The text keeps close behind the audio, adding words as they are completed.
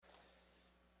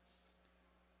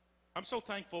I'm so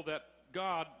thankful that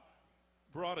God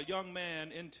brought a young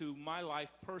man into my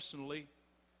life personally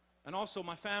and also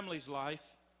my family's life.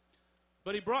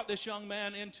 But he brought this young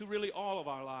man into really all of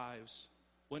our lives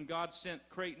when God sent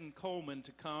Creighton Coleman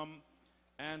to come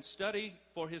and study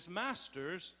for his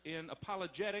master's in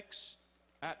apologetics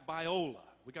at Biola.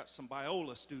 We got some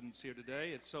Biola students here today.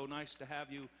 It's so nice to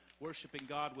have you worshiping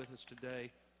God with us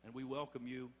today, and we welcome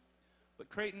you. But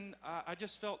Creighton, I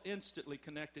just felt instantly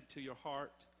connected to your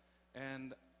heart,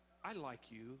 and I like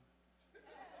you.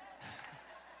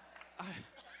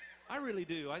 I really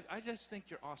do. I just think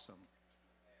you're awesome.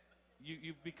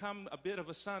 You've become a bit of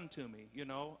a son to me, you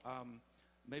know.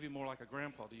 Maybe more like a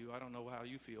grandpa to you. I don't know how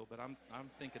you feel, but I'm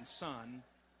thinking son.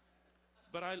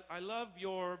 But I love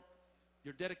your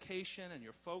dedication and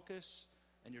your focus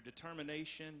and your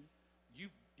determination.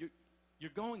 You're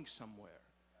going somewhere,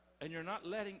 and you're not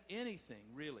letting anything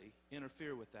really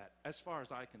interfere with that, as far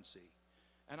as I can see.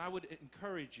 And I would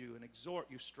encourage you and exhort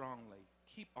you strongly.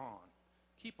 Keep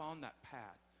on that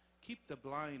path. Keep the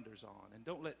blinders on, and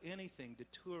don't let anything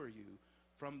deter you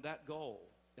from that goal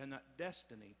and that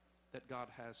destiny that God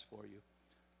has for you.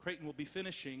 Creighton will be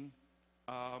finishing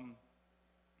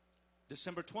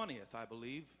December 20th, I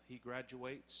believe. He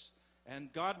graduates,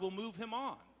 and God will move him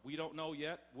on. We don't know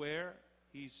yet where.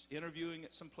 He's interviewing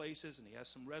at some places, and he has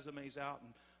some resumes out,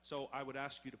 and so I would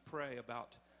ask you to pray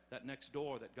about that next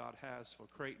door that God has for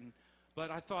Creighton. But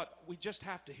I thought we just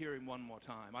have to hear him one more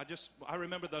time. I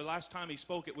remember the last time he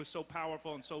spoke, it was so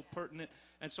powerful and so pertinent.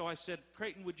 And so I said,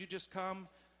 Creighton, would you just come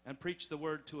and preach the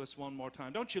word to us one more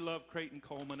time? Don't you love Creighton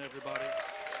Coleman, everybody?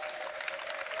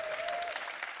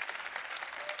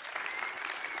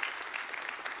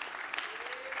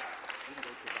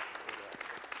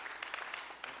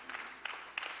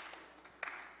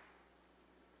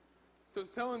 So I was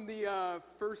telling the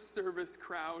first service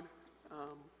crowd,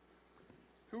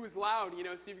 who was loud, you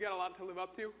know, so you've got a lot to live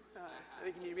up to. I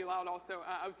think you need to be loud also.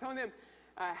 I was telling them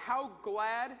how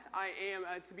glad I am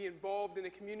to be involved in a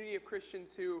community of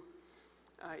Christians who,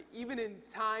 even in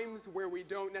times where we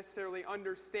don't necessarily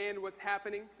understand what's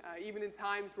happening, even in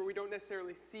times where we don't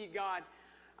necessarily see God,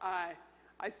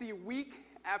 I see week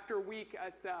after week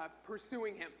us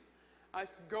pursuing Him,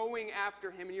 us going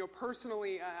after Him. And, you know,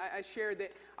 personally, I shared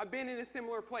that I've been in a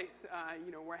similar place,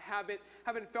 you know, where I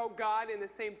haven't felt God in the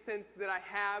same sense that I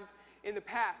have in the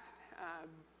past.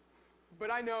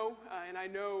 But I know, and I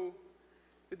know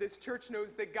that this church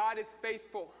knows that God is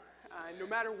faithful. No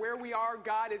matter where we are,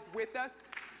 God is with us.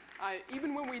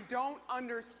 Even when we don't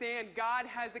understand, God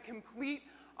has a complete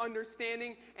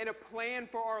understanding and a plan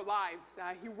for our lives.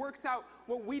 He works out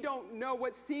what we don't know,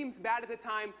 what seems bad at the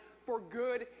time, for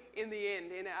good in the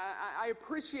end. And I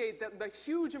appreciate the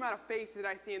huge amount of faith that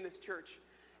I see in this church.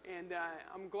 And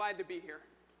I'm glad to be here.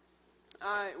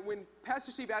 When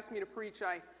Pastor Steve asked me to preach,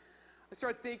 I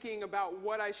started thinking about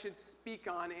what I should speak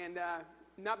on, and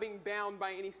not being bound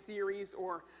by any series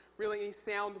or really any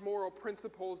sound moral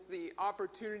principles. The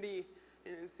opportunity,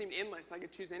 and it seemed endless. I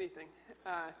could choose anything.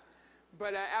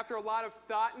 But after a lot of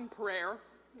thought and prayer,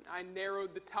 I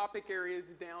narrowed the topic areas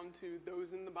down to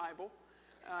those in the Bible.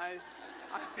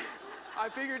 I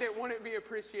figured it wouldn't be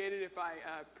appreciated if I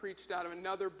preached out of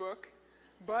another book,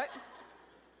 but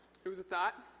it was a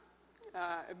thought.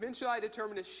 Eventually I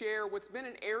determined to share what's been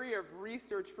an area of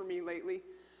research for me lately.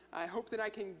 I hope that I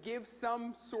can give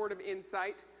some sort of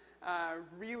insight,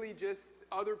 really just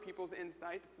other people's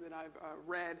insights that I've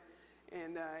read,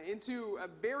 and into a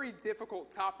very difficult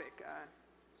topic.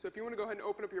 So if you want to go ahead and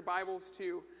open up your Bibles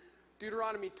to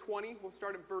Deuteronomy 20, we'll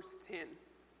start at verse 10.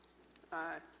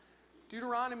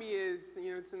 Deuteronomy is,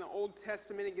 you know, it's in the Old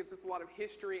Testament. It gives us a lot of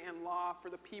history and law for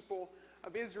the people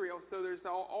of Israel. So there's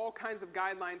all kinds of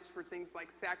guidelines for things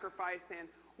like sacrifice and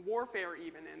warfare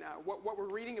even. And what we're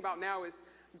reading about now is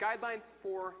guidelines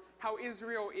for how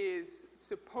Israel is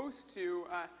supposed to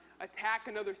attack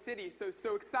another city.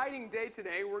 So exciting day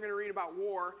today. We're going to read about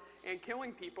war and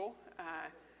killing people.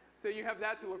 So you have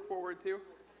that to look forward to.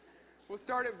 We'll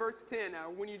start at verse 10.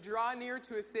 When you draw near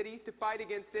to a city to fight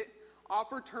against it,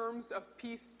 offer terms of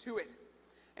peace to it.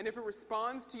 And if it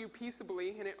responds to you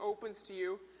peaceably and it opens to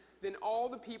you, then all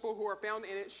the people who are found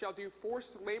in it shall do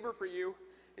forced labor for you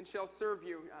and shall serve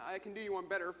you. I can do you one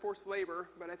better, forced labor,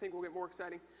 but I think we'll get more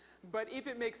exciting. But if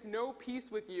it makes no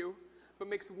peace with you, but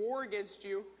makes war against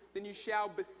you, then you shall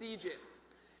besiege it.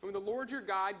 And when the Lord your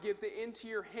God gives it into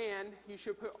your hand, you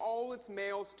shall put all its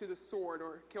males to the sword,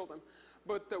 or kill them.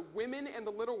 But the women and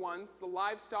the little ones, the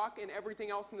livestock and everything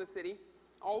else in the city,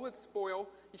 all its spoil,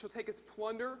 you shall take as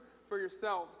plunder for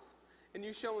yourselves. And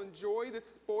you shall enjoy the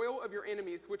spoil of your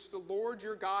enemies, which the Lord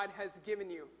your God has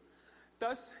given you.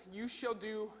 Thus you shall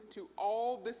do to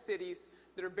all the cities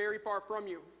that are very far from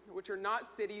you, which are not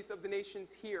cities of the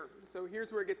nations here. So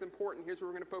here's where it gets important. Here's where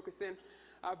we're going to focus in.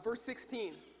 Verse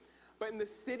 16. But in the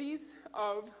cities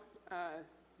of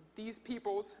these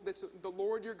peoples that the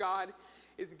Lord your God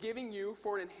is giving you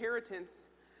for an inheritance,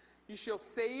 you shall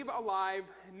save alive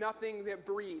nothing that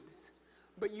breathes,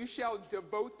 but you shall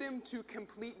devote them to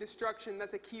complete destruction.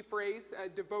 That's a key phrase,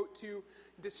 devote to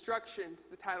destruction. It's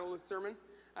the title of the sermon.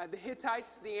 The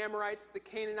Hittites, the Amorites, the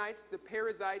Canaanites, the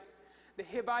Perizzites, the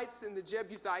Hivites, and the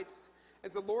Jebusites,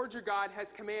 as the Lord your God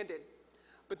has commanded.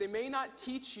 But they may not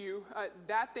teach you,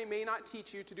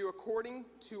 to do according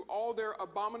to all their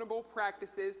abominable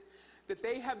practices that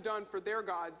they have done for their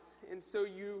gods, and so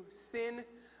you sin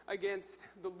against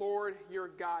the Lord your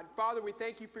God. Father, we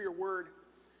thank you for your word.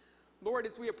 Lord,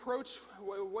 as we approach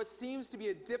what seems to be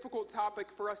a difficult topic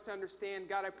for us to understand,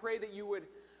 God, I pray that you would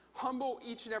humble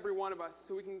each and every one of us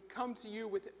so we can come to you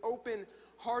with open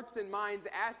hearts and minds,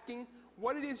 asking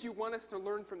what it is you want us to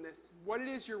learn from this, what it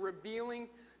is you're revealing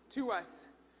to us.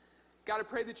 God, I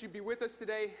pray that you be with us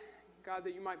today, God,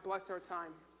 that you might bless our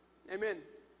time. Amen.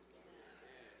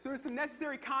 So there's some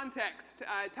necessary context.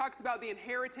 It talks about the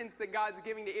inheritance that God's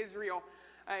giving to Israel.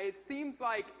 It seems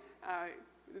like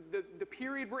the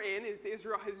period we're in is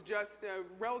Israel has just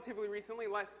relatively recently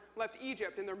left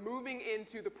Egypt, and they're moving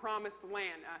into the promised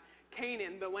land,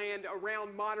 Canaan, the land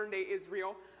around modern-day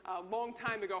Israel, a long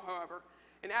time ago, however.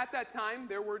 And at that time,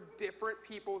 there were different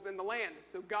peoples in the land.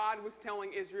 So God was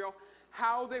telling Israel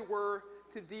how they were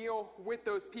to deal with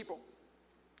those people.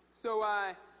 So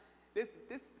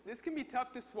this can be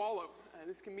tough to swallow.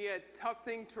 This can be a tough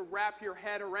thing to wrap your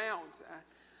head around.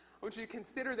 I want you to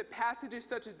consider that passages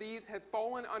such as these have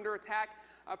fallen under attack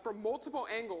from multiple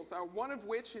angles, one of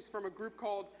which is from a group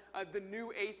called the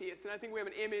New Atheists. And I think we have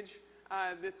an image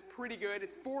that's pretty good.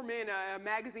 It's 4 Men, a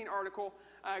magazine article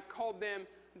called them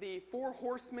the 4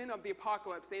 Horsemen of the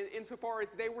Apocalypse, insofar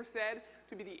as they were said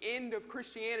to be the end of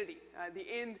Christianity, the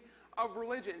end of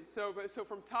religion. So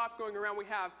from top going around, we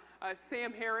have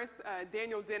Sam Harris,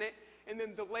 Daniel Dennett, and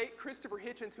then the late Christopher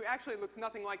Hitchens, who actually looks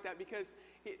nothing like that because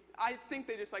I think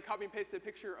they just like copy and pasted a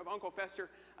picture of Uncle Fester.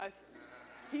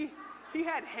 He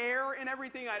had hair and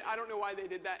everything. I don't know why they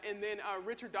did that. And then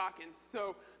Richard Dawkins.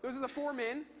 So those are the 4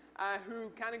 men who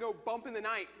kind of go bump in the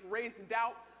night, raise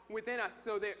doubt within us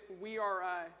so that we are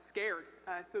scared,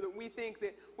 so that we think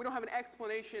that we don't have an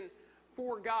explanation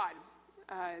for God.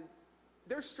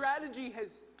 Their strategy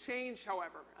has changed,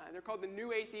 however. They're called the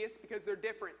New Atheists because they're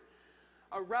different.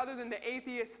 Rather than the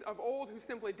atheists of old who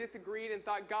simply disagreed and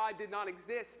thought God did not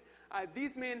exist,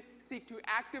 these men seek to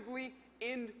actively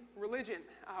end religion.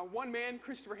 One man,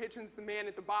 Christopher Hitchens, the man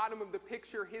at the bottom of the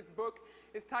picture, his book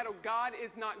is titled God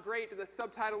is Not Great. The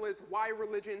subtitle is Why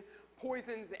Religion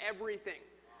Poisons Everything.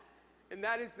 And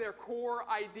that is their core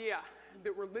idea,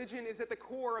 that religion is at the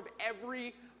core of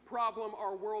every problem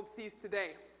our world sees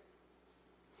today.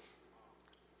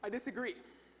 I disagree.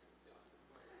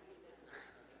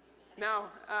 Now,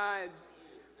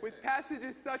 with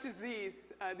passages such as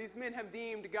these men have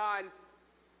deemed God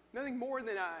nothing more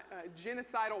than a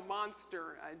genocidal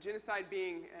monster, genocide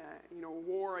being a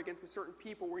war against a certain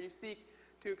people where you seek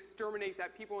to exterminate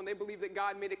that people, and they believe that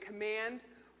God made a command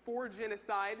for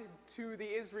genocide to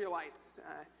the Israelites.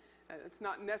 That's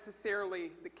not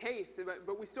necessarily the case,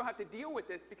 but we still have to deal with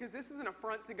this because this is an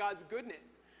affront to God's goodness.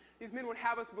 These men would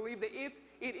have us believe that if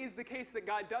it is the case that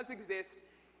God does exist,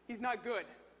 he's not good.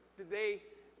 That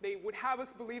they would have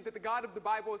us believe that the God of the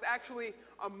Bible is actually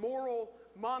a moral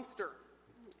monster.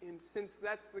 And since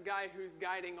that's the guy who's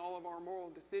guiding all of our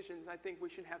moral decisions, I think we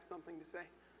should have something to say.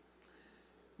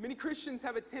 Many Christians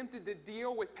have attempted to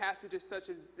deal with passages such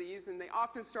as these, and they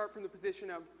often start from the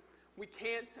position of, we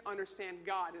can't understand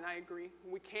God, and I agree.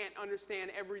 We can't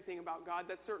understand everything about God.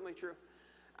 That's certainly true.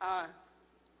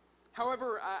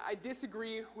 However, I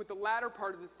disagree with the latter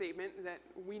part of the statement that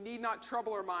we need not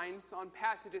trouble our minds on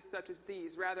passages such as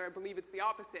these. Rather, I believe it's the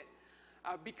opposite.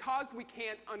 Because we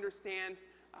can't understand,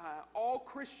 all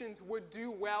Christians would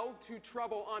do well to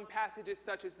trouble on passages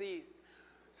such as these,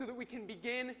 so that we can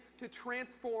begin to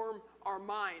transform our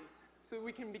minds, so that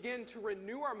we can begin to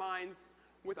renew our minds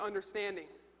with understanding.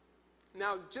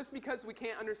 Now, just because we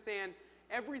can't understand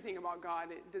everything about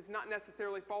God, it does not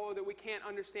necessarily follow that we can't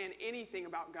understand anything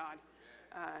about God.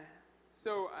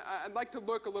 So I'd like to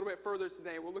look a little bit further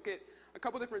today. We'll look at a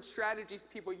couple different strategies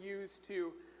people use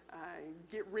to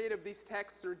get rid of these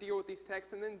texts or deal with these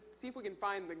texts, and then see if we can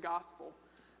find the gospel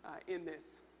in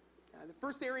this. The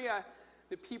first area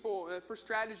that first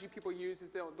strategy people use is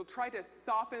they'll try to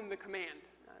soften the command.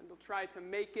 They'll try to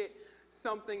make it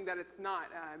something that it's not.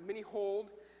 Many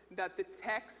hold that the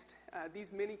text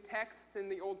These many texts in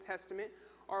the Old Testament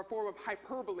are a form of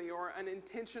hyperbole or an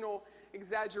intentional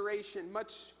exaggeration.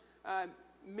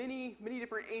 Many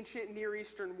different ancient Near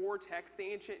Eastern war texts, the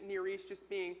ancient Near East just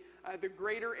being the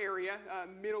greater area,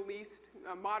 Middle East,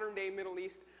 modern-day Middle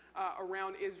East,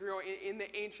 around Israel in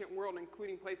the ancient world,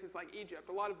 including places like Egypt.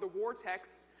 A lot of the war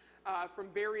texts from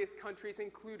various countries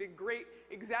included great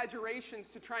exaggerations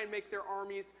to try and make their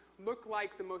armies look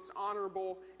like the most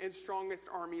honorable and strongest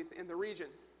armies in the region.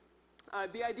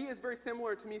 The idea is very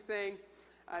similar to me saying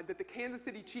that the Kansas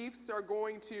City Chiefs are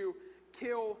going to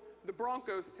kill the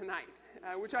Broncos tonight,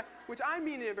 which I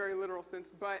mean in a very literal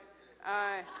sense, but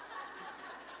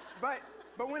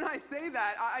when I say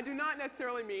that, I do not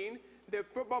necessarily mean that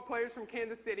football players from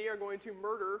Kansas City are going to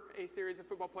murder a series of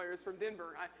football players from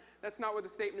Denver. That's not what the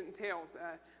statement entails.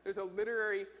 There's a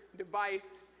literary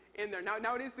device in there.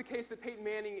 Now it is the case that Peyton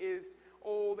Manning is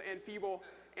old and feeble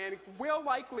and will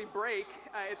likely break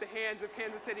at the hands of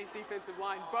Kansas City's defensive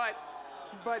line,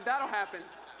 but that'll happen.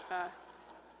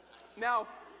 Now,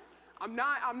 I'm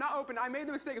not open. I made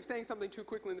the mistake of saying something too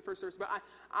quickly in the first service, but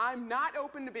I'm not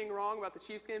open to being wrong about the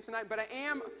Chiefs game tonight. But I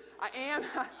am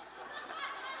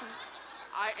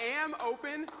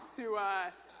open to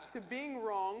being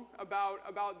wrong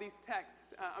about these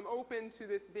texts. I'm open to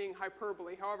this being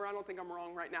hyperbole. However, I don't think I'm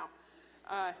wrong right now.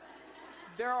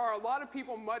 There are a lot of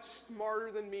people much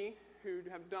smarter than me who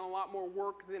have done a lot more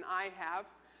work than I have.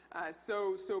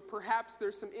 So perhaps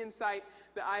there's some insight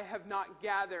that I have not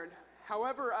gathered.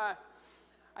 However,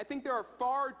 I think there are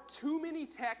far too many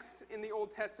texts in the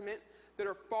Old Testament that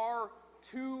are far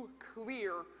too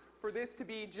clear for this to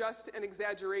be just an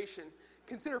exaggeration.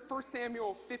 Consider 1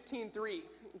 Samuel 15:3.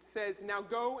 It says, "Now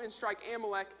go and strike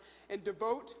Amalek and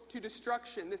devote to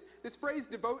destruction." This phrase,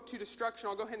 devote to destruction,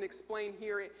 I'll go ahead and explain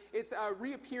here. It's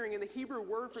reappearing, and the Hebrew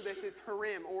word for this is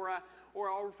harim, or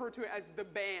I'll refer to it as the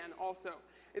ban also.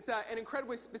 It's an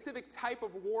incredibly specific type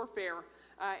of warfare,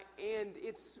 and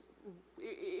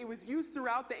it was used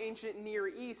throughout the ancient Near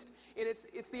East, and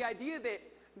it's the idea that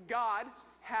God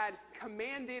had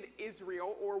commanded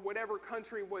Israel, or whatever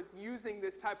country was using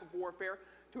this type of warfare,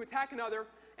 to attack another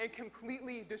and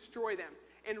completely destroy them,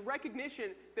 in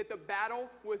recognition that the battle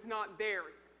was not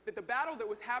theirs, that the battle that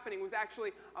was happening was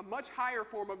actually a much higher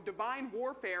form of divine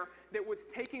warfare that was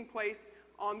taking place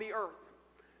on the earth.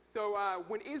 So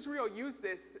when Israel used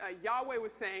this, Yahweh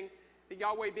was saying,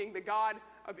 Yahweh being the God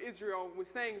of Israel, was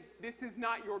saying, this is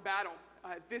not your battle.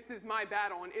 This is my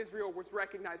battle, and Israel was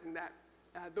recognizing that.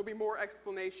 There'll be more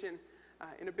explanation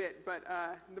in a bit, but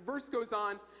the verse goes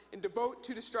on, "And devote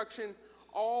to destruction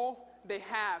all they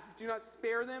have. Do not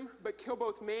spare them, but kill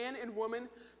both man and woman,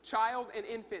 child and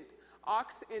infant,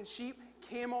 ox and sheep,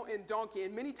 camel and donkey."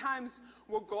 And many times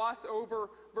we'll gloss over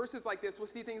verses like this. We'll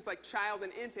see things like child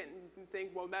and infant and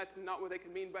think, well, that's not what they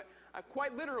can mean. But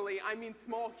quite literally, I mean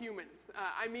small humans.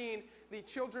 I mean the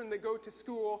children that go to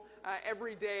school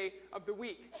every day of the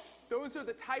week. Those are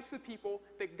the types of people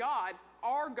that God,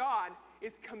 our God,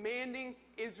 is commanding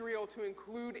Israel to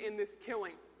include in this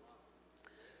killing.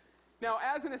 Now,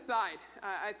 as an aside,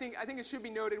 I think it should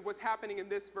be noted what's happening in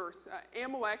this verse.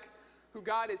 Amalek, who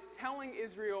God is telling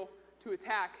Israel to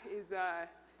attack, is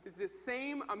the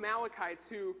same Amalekites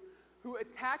who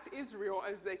attacked Israel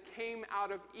as they came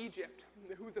out of Egypt,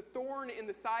 who's a thorn in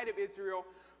the side of Israel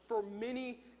for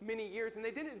many, many years. And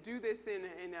they didn't do this in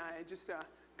just a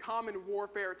common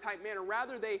warfare type manner.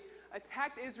 Rather, they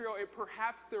attacked Israel at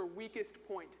perhaps their weakest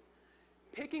point,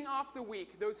 picking off the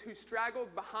weak, those who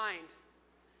straggled behind.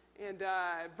 And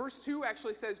verse 2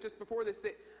 actually says just before this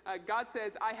that God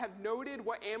says, "I have noted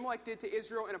what Amalek did to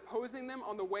Israel in opposing them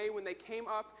on the way when they came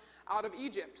up out of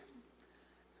Egypt."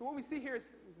 So what we see here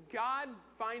is God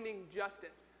finding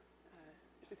justice.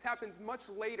 This happens much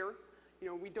later.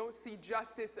 We don't see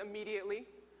justice immediately.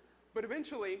 But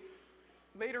eventually,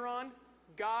 later on,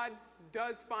 God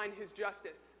does find his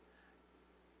justice.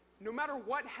 No matter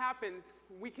what happens,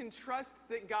 we can trust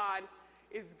that God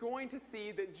is going to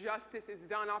see that justice is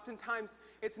done. Oftentimes,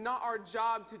 it's not our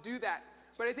job to do that.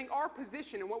 But I think our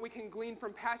position and what we can glean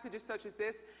from passages such as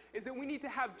this is that we need to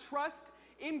have trust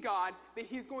in God that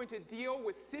he's going to deal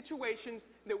with situations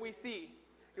that we see.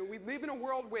 We live in a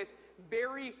world with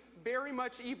very, very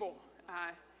much evil.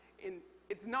 And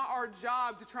it's not our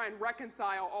job to try and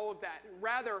reconcile all of that.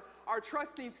 Rather, our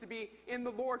trust needs to be in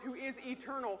the Lord, who is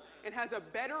eternal and has a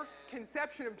better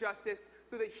conception of justice,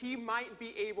 so that he might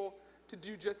be able to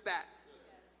do just that.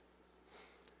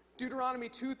 Deuteronomy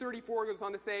 2:34 goes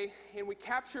on to say, "And we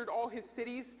captured all his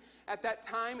cities at that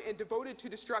time and devoted to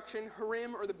destruction,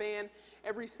 Harim, or the ban,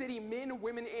 every city, men,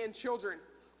 women, and children.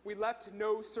 We left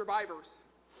no survivors."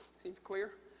 Seems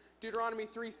clear. Deuteronomy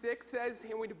 3:6 says,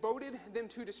 and we devoted them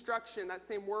to destruction, that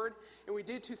same word, and we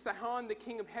did to Sihon, the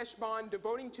king of Heshbon,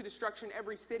 devoting to destruction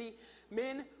every city,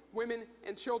 men, women,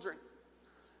 and children.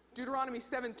 Deuteronomy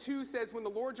 7:2 says, when the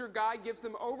Lord your God gives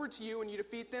them over to you and you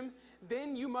defeat them,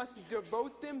 then you must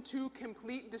devote them to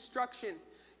complete destruction.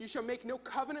 You shall make no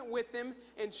covenant with them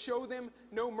and show them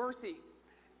no mercy.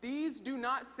 These do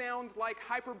not sound like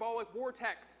hyperbolic war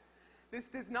texts. This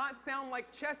does not sound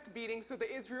like chest beating so that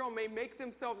Israel may make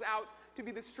themselves out to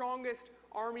be the strongest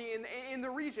army in the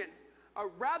region.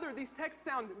 Rather, these texts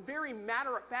sound very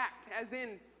matter-of-fact, as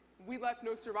in, we left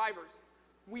no survivors.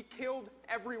 We killed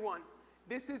everyone.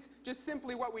 This is just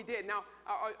simply what we did. Now,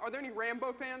 are there any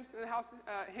Rambo fans in the house?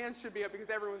 Hands should be up because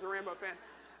everyone's a Rambo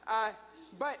fan.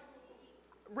 But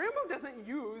Rambo doesn't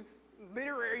use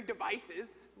literary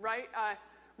devices, right?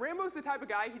 Rambo's the type of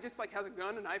guy, he just like has a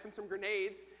gun, a knife, and some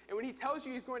grenades. And when he tells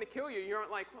you he's going to kill you, you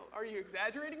aren't like, well, are you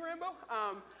exaggerating, Rambo?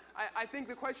 I think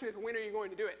the question is, when are you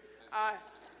going to do it?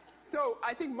 So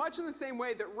I think much in the same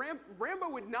way that Rambo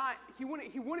would not, he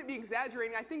wouldn't be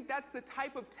exaggerating. I think that's the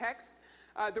type of text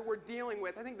that we're dealing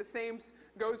with. I think the same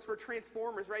goes for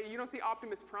Transformers, right? You don't see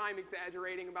Optimus Prime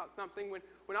exaggerating about something.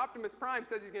 When Optimus Prime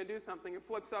says he's going to do something and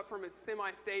flips up from his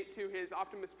semi-state to his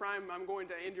Optimus Prime, I'm going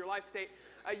to end your life state,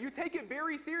 you take it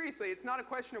very seriously. It's not a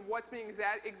question of what's being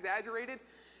exaggerated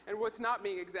and what's not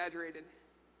being exaggerated.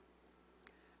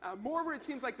 Moreover, it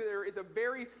seems like there is a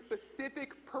very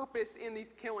specific purpose in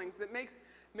these killings that makes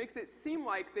it seem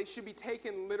like they should be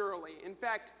taken literally. In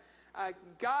fact,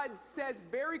 God says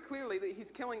very clearly that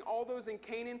he's killing all those in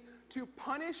Canaan to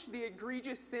punish the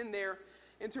egregious sin there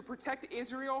and to protect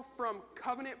Israel from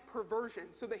covenant perversion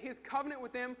so that his covenant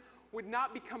with them would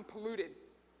not become polluted.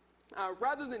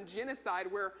 Rather than genocide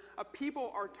where a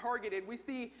people are targeted, we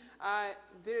see that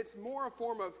it's more a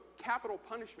form of capital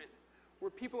punishment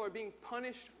where people are being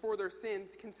punished for their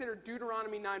sins. Consider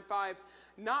Deuteronomy 9:5,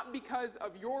 not because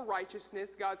of your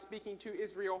righteousness, God speaking to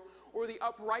Israel, or the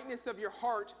uprightness of your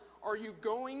heart are you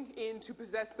going in to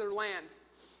possess their land.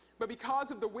 But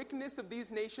because of the wickedness of these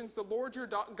nations, the Lord your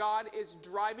God is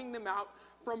driving them out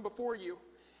from before you,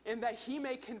 and that he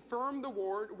may confirm the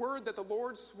word that the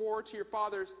Lord swore to your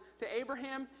fathers, to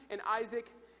Abraham and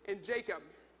Isaac and Jacob.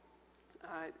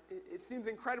 It seems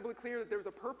incredibly clear that there was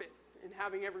a purpose in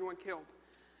having everyone killed.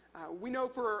 We know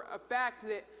for a fact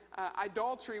that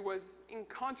idolatry was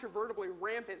incontrovertibly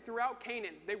rampant throughout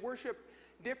Canaan. They worshiped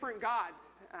different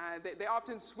gods. They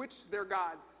often switched their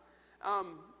gods.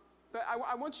 But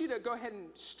I want you to go ahead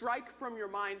and strike from your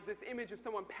mind this image of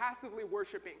someone passively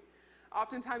worshiping.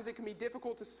 Oftentimes it can be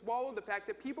difficult to swallow the fact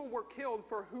that people were killed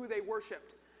for who they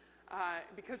worshiped.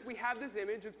 Because we have this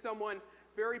image of someone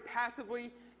very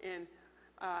passively and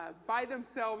by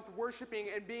themselves worshiping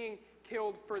and being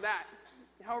killed for that.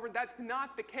 However, that's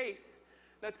not the case.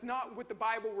 That's not what the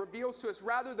Bible reveals to us.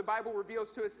 Rather, the Bible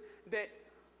reveals to us that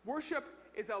worship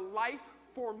is a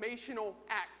life-formational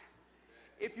act.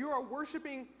 If you are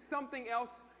worshiping something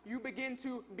else, you begin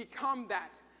to become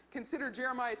that. Consider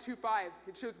Jeremiah 2:5.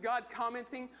 It shows God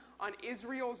commenting on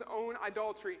Israel's own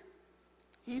idolatry.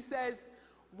 He says,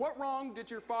 "What wrong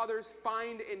did your fathers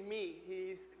find in me?"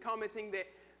 He's commenting that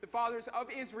the fathers of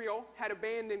Israel had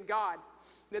abandoned God,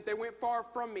 that they went far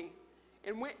from me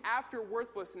and went after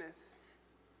worthlessness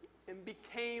and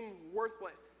became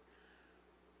worthless.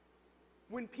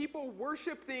 When people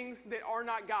worship things that are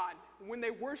not God, when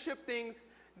they worship things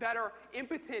that are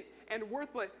impotent and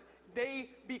worthless,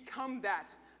 they become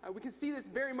that. We can see this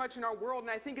very much in our world, and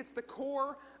I think it's the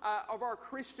core of our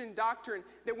Christian doctrine,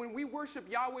 that when we worship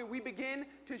Yahweh, we begin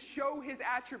to show his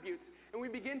attributes, and we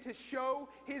begin to show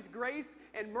his grace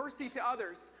and mercy to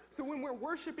others. So when we're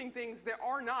worshiping things that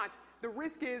are not, the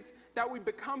risk is that we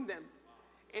become them.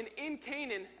 And in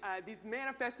Canaan, these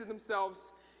manifested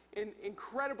themselves in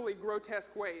incredibly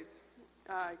grotesque ways.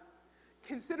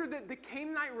 Consider that the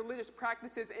Canaanite religious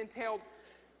practices entailed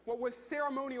what was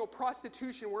ceremonial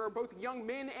prostitution, where both young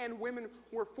men and women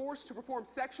were forced to perform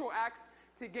sexual acts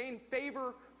to gain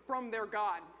favor from their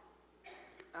God.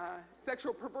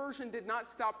 Sexual perversion did not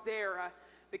stop there.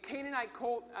 The Canaanite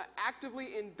cult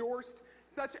actively endorsed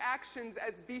such actions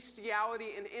as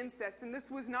bestiality and incest. And this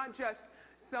was not just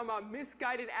some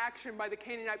misguided action by the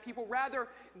Canaanite people. Rather,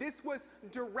 this was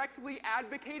directly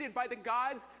advocated by the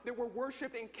gods that were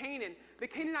worshipped in Canaan. The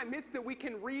Canaanite myths that we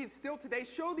can read still today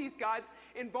show these gods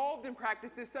involved in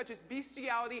practices such as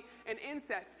bestiality and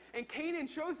incest. And Canaan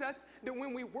shows us that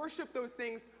when we worship those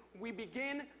things, we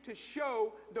begin to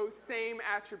show those same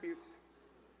attributes.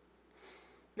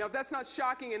 Now, if that's not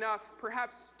shocking enough,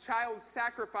 perhaps child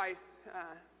sacrifice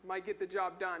might get the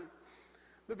job done.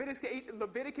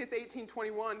 Leviticus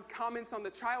 18:21 comments on the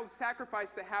child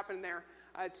sacrifice that happened there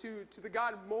to the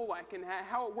god Molech, and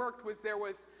how it worked was there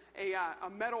was a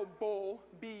metal bull,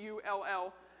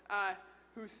 B-U-L-L,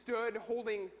 who stood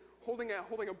holding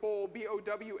a bowl,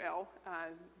 B-O-W-L.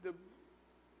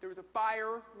 There was a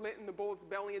fire lit in the bull's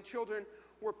belly, and children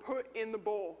were put in the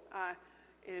bowl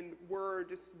and were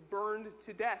just burned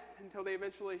to death until they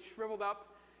eventually shriveled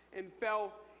up and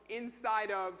fell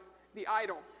inside of the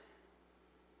idol.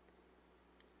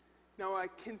 Now,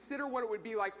 consider what it would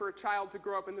be like for a child to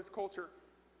grow up in this culture.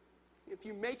 If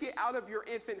you make it out of your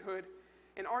infanthood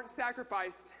and aren't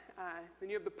sacrificed, then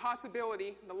you have the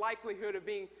possibility, the likelihood of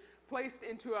being placed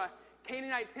into a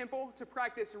Canaanite temple to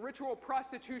practice ritual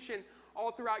prostitution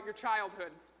all throughout your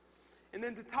childhood. And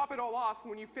then to top it all off,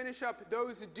 when you finish up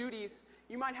those duties,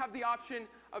 you might have the option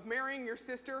of marrying your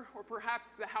sister or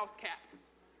perhaps the house cat.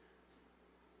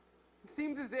 It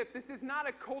seems as if this is not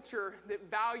a culture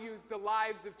that values the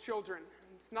lives of children.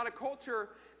 It's not a culture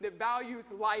that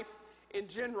values life in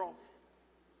general.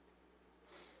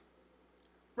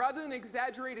 Rather than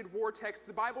exaggerated war text,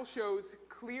 the Bible shows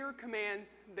clear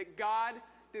commands that God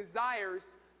desires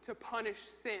to punish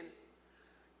sin.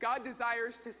 God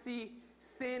desires to see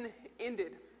sin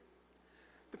ended.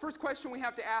 The first question we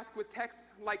have to ask with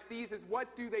texts like these is,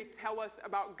 what do they tell us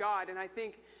about God? And I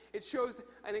think it shows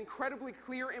an incredibly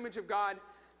clear image of God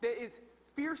that is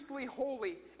fiercely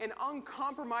holy and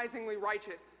uncompromisingly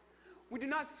righteous. We do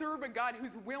not serve a God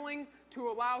who's willing to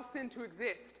allow sin to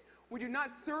exist. We do not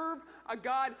serve a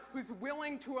God who's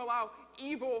willing to allow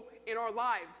evil in our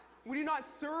lives. We do not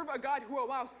serve a God who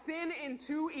allows sin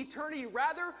into eternity.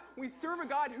 Rather, we serve a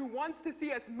God who wants to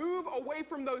see us move away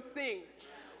from those things.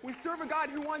 We serve a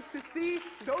God who wants to see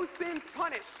those sins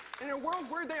punished. In a world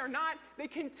where they are not, they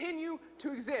continue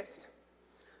to exist.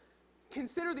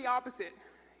 Consider the opposite.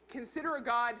 Consider a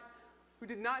God who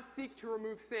did not seek to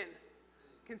remove sin.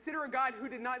 Consider a God who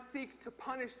did not seek to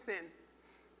punish sin.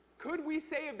 Could we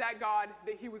say of that God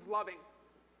that he was loving?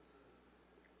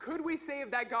 Could we say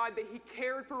of that God that he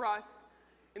cared for us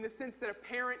in the sense that a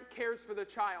parent cares for the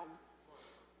child?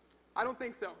 I don't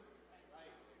think so.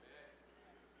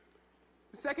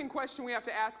 The second question we have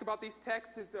to ask about these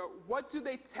texts is, what do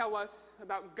they tell us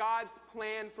about God's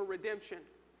plan for redemption?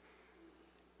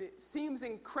 It seems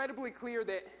incredibly clear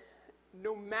that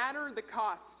no matter the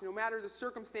cost, no matter the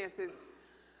circumstances,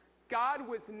 God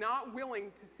was not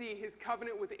willing to see his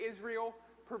covenant with Israel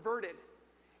perverted.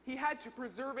 He had to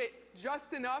preserve it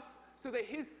just enough so that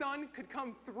his son could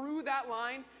come through that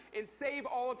line and save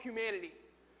all of humanity.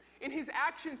 In his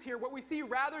actions here, what we see,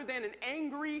 rather than an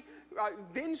angry,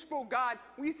 vengeful God,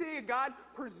 we see a God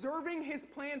preserving his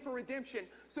plan for redemption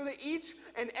so that each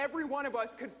and every one of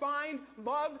us could find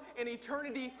love and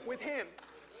eternity with him.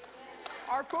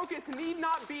 Our focus need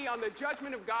not be on the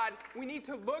judgment of God. We need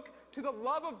to look to the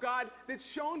love of God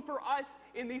that's shown for us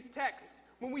in these texts.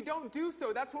 When we don't do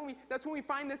so, that's when we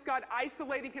find this God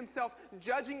isolating himself,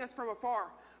 judging us from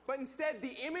afar. But instead,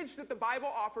 the image that the Bible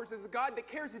offers is a God that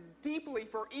cares deeply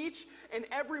for each and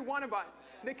every one of us,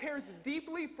 that cares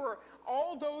deeply for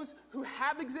all those who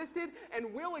have existed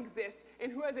and will exist,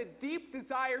 and who has a deep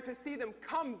desire to see them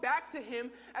come back to him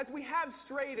as we have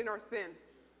strayed in our sin.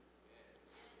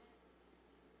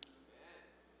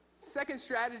 Second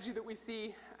strategy that we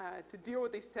see to deal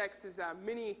with these texts is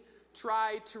many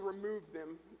try to remove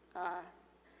them.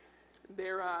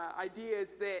 Their idea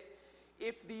is that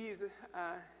if these,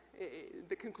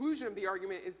 the conclusion of the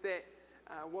argument is that,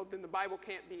 then the Bible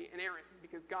can't be inerrant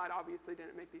because God obviously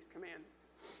didn't make these commands.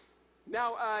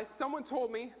 Now, someone told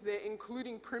me that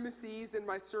including premises in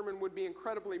my sermon would be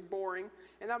incredibly boring,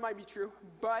 and that might be true,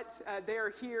 but they are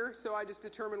here, so I just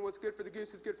determined what's good for the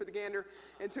goose is good for the gander,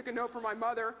 and took a note from my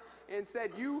mother and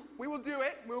said, we will do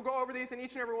it, we will go over these, and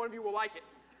each and every one of you will like it.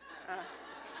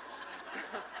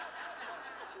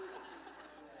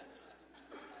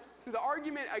 So the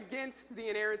argument against the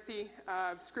inerrancy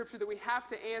of Scripture that we have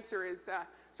to answer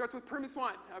starts with premise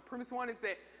one. Premise one is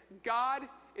that God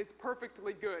is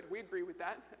perfectly good. We agree with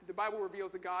that. The Bible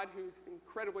reveals a God who's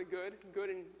incredibly good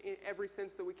in every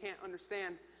sense that we can't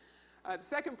understand. The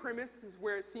second premise is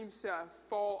where it seems to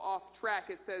fall off track.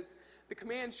 It says the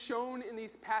commands shown in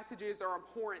these passages are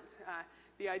abhorrent.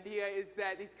 The idea is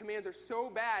that these commands are so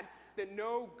bad that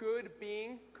no good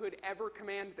being could ever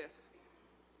command this.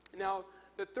 Now,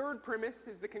 the third premise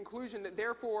is the conclusion that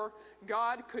therefore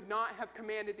God could not have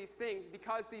commanded these things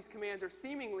because these commands are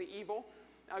seemingly evil.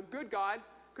 A good God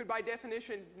could by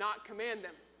definition not command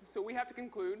them. So we have to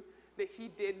conclude that he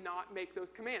did not make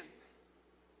those commands.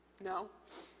 Now,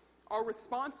 our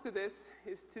response to this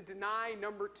is to deny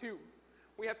number two.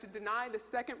 we have to deny the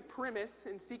second premise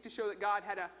and seek to show that God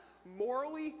had a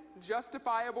morally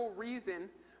justifiable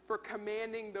reason for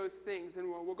commanding those things. And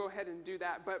we'll go ahead and do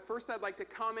that. But first, I'd like to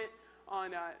comment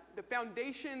on the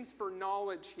foundations for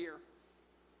knowledge here.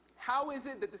 How is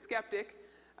it that the skeptic,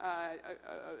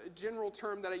 a general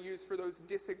term that I use for those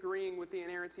disagreeing with the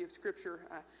inerrancy of Scripture,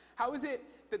 how is it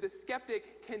that the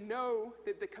skeptic can know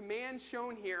that the commands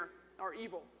shown here are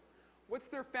evil? What's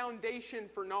their foundation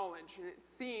for knowledge? And it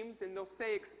seems, and they'll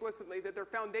say explicitly, that their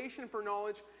foundation for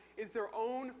knowledge is their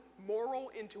own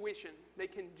moral intuition. They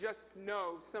can just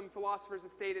know. Some philosophers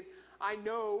have stated, I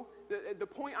know, the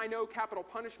point I know capital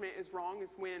punishment is wrong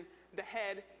is when the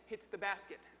head hits the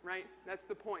basket, right? That's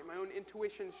the point. My own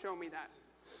intuitions show me that.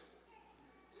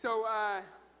 So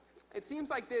it seems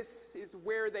like this is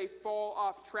where they fall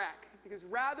off track, because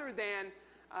rather than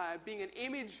being an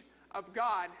image of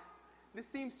God, this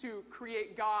seems to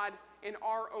create God in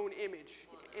our own image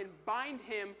and bind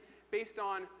him based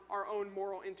on our own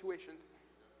moral intuitions.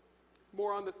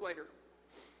 More on this later.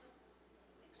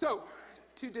 So,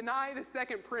 to deny the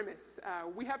second premise,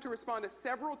 we have to respond to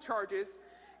several charges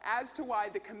as to why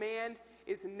the command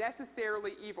is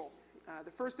necessarily evil.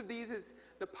 The first of these is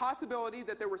the possibility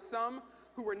that there were some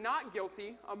who were not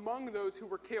guilty among those who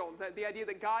were killed. The idea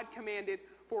that God commanded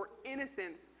for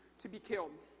innocents to be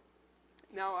killed.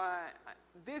 Now,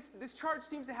 this charge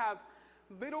seems to have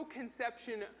little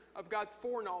conception of God's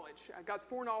foreknowledge. God's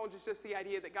foreknowledge is just the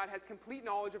idea that God has complete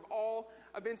knowledge of all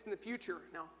events in the future.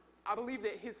 Now, I believe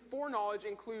that his foreknowledge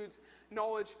includes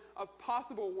knowledge of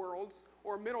possible worlds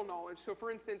or middle knowledge. So,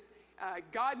 for instance,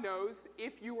 God knows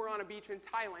if you were on a beach in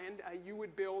Thailand, you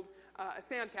would build a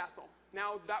sandcastle.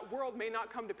 Now, that world may not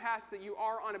come to pass that you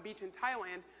are on a beach in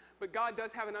Thailand, but God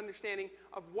does have an understanding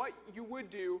of what you would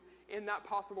do in that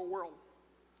possible world.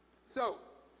 So,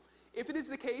 if it is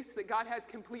the case that God has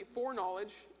complete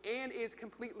foreknowledge and is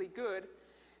completely good,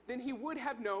 then he would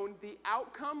have known the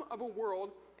outcome of a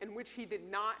world in which he did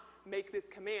not make this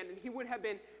command. And he would have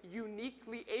been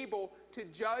uniquely able to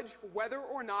judge whether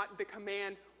or not the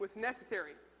command was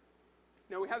necessary.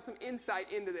 Now, we have some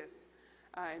insight into this.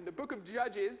 In the book of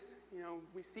Judges,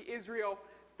 we see Israel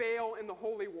fail in the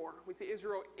Holy War. We see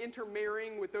Israel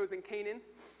intermarrying with those in Canaan.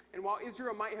 And while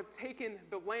Israel might have taken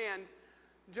the land,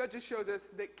 Judges shows us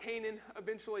that Canaan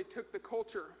eventually took the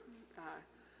culture.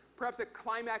 Perhaps a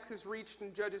climax is reached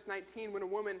in Judges 19 when a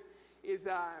woman is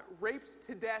raped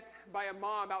to death by a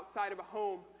mob outside of a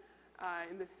home,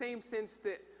 in the same sense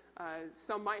that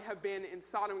some might have been in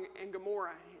Sodom and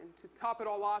Gomorrah. And to top it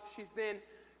all off, she's then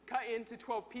cut into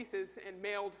 12 pieces and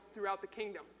mailed throughout the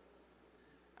kingdom.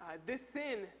 This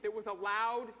sin that was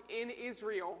allowed in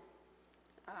Israel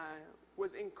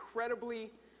was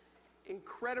incredibly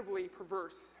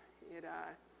perverse.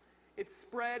 It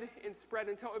spread and spread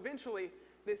until eventually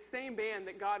this same ban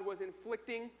that God was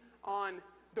inflicting on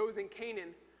those in Canaan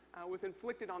was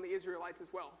inflicted on the Israelites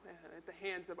as well at the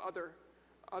hands of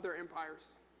other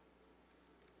empires.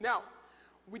 Now,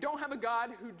 we don't have a God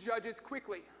who judges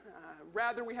quickly.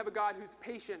 Rather, we have a God who's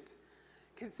patient.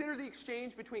 Consider the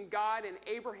exchange between God and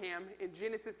Abraham in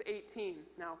Genesis 18.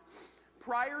 Now,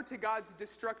 prior to God's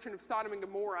destruction of Sodom and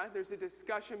Gomorrah, there's a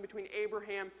discussion between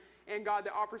Abraham and God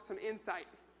that offers some insight.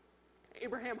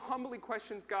 Abraham humbly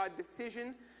questions God's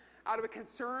decision out of a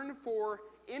concern for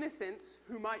innocents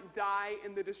who might die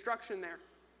in the destruction there.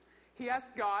 He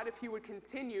asks God if he would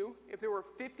continue if there were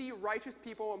 50 righteous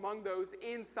people among those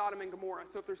in Sodom and Gomorrah.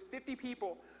 So if there's 50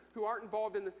 people who aren't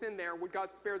involved in the sin there, would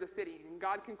God spare the city? And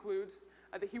God concludes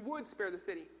that he would spare the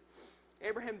city.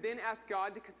 Abraham then asked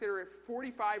God to consider if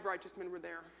 45 righteous men were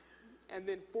there, and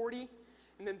then 40,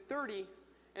 and then 30,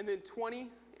 and then 20,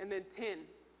 and then 10.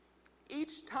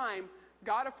 Each time,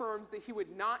 God affirms that he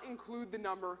would not include the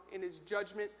number in his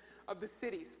judgment of the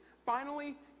cities,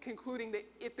 finally concluding that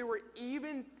if there were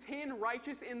even 10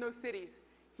 righteous in those cities,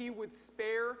 he would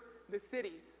spare the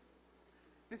cities.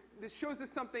 This shows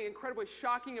us something incredibly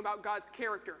shocking about God's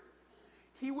character.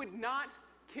 He would not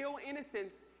kill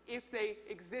innocents if they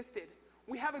existed.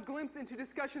 We have a glimpse into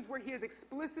discussions where he has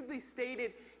explicitly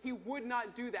stated he would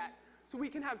not do that. So we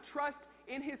can have trust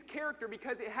in his character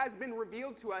because it has been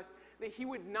revealed to us that he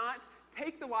would not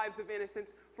take the lives of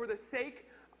innocents for the sake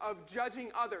of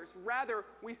judging others. Rather,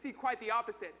 we see quite the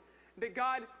opposite, that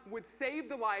God would save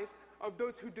the lives of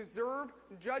those who deserve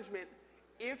judgment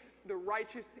if the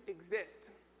righteous exist.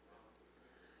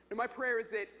 And my prayer is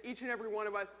that each and every one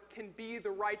of us can be the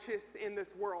righteous in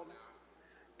this world.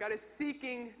 God is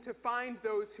seeking to find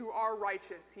those who are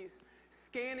righteous. He's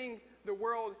scanning the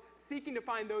world, seeking to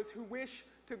find those who wish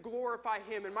to glorify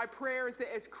him. And my prayer is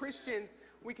that as Christians,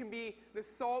 we can be the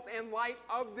salt and light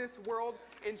of this world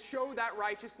and show that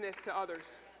righteousness to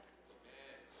others.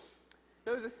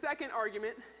 There's a second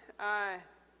argument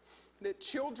that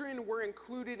children were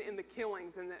included in the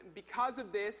killings, and that because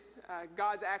of this,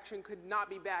 God's action could not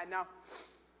be bad. Now,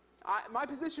 my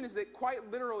position is that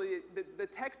quite literally, the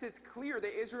text is clear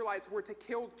that Israelites were to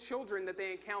kill children that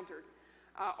they encountered,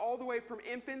 all the way from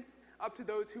infants up to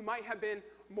those who might have been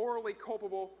morally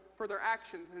culpable for their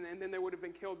actions, and then they would have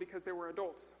been killed because they were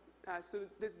adults. So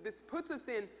this puts us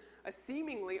in a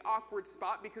seemingly awkward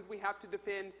spot because we have to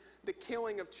defend the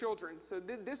killing of children. So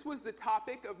this was the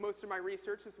topic of most of my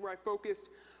research. This is where I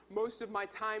focused most of my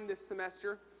time this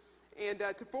semester. And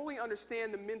to fully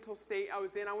understand the mental state I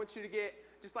was in, I want you to get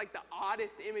just like the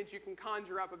oddest image you can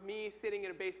conjure up of me sitting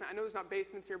in a basement. I know there's not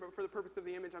basements here, but for the purpose of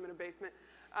the image, I'm in a basement.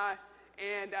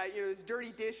 There's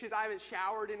dirty dishes. I haven't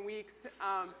showered in weeks.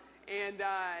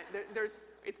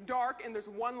 It's dark, and there's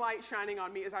one light shining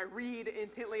on me as I read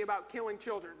intently about killing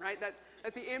children, right?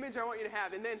 That's the image I want you to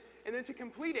have. And then to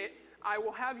complete it, I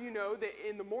will have you know that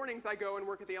in the mornings I go and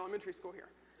work at the elementary school here.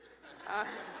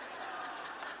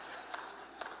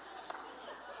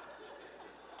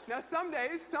 Now, some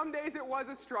days it was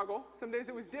a struggle. Some days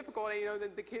it was difficult.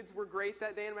 And, the kids were great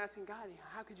that day, and I'm asking God,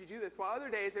 how could you do this? While other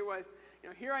days it was,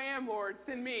 here I am, Lord,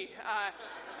 send me.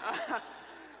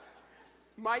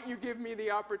 Might you give me the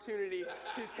opportunity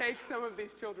to take some of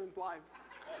these children's lives?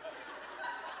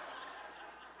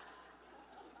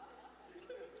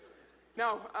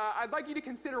 Now, I'd like you to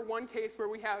consider one case where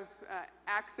we have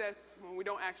access, well, we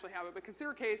don't actually have it, but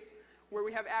consider a case where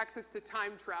we have access to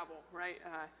time travel, right?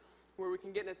 Where we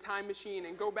can get in a time machine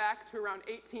and go back to around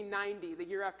 1890, the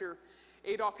year after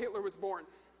Adolf Hitler was born.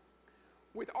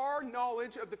 With our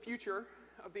knowledge of the future,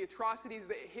 of the atrocities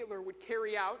that Hitler would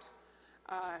carry out,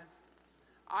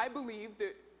 I believe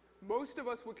that most of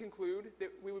us would conclude that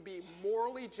we would be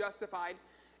morally justified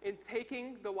in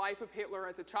taking the life of Hitler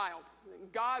as a child.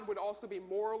 God would also be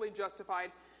morally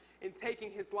justified in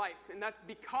taking his life, and that's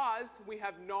because we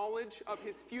have knowledge of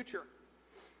his future.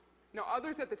 Now,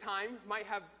 others at the time might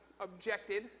have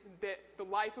objected that the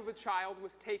life of a child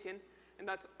was taken, and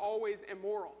that's always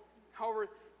immoral. However,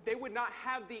 they would not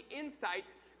have the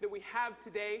insight that we have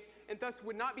today, and thus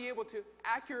would not be able to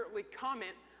accurately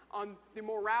comment on the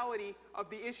morality of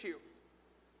the issue.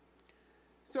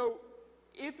 So,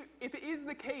 if it is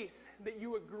the case that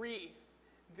you agree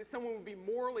that someone would be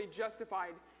morally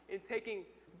justified in taking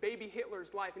baby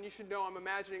Hitler's life, and you should know I'm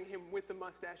imagining him with the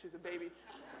mustache as a baby,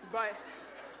 but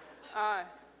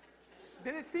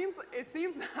then it seems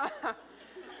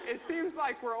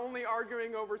like we're only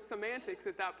arguing over semantics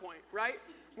at that point, right?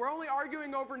 We're only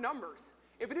arguing over numbers.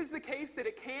 If it is the case that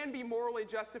it can be morally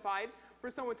justified for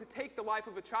someone to take the life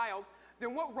of a child,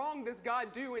 then what wrong does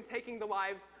God do in taking the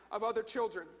lives of other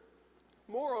children?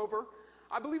 Moreover,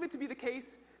 I believe it to be the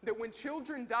case that when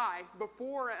children die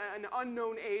before an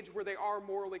unknown age where they are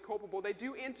morally culpable, they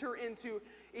do enter into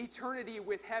eternity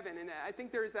with heaven. And I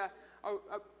think there's an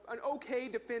okay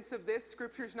defense of this.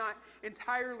 Scripture's not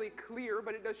entirely clear,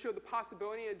 but it does show the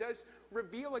possibility, and it does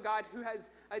reveal a God who has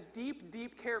a deep,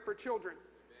 deep care for children.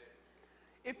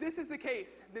 If this is the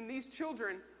case, then these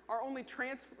children are only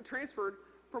transferred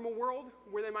from a world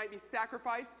where they might be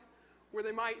sacrificed, where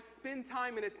they might spend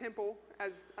time in a temple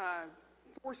as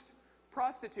forced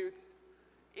prostitutes,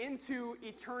 into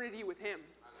eternity with him.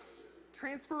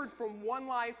 Transferred from one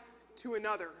life to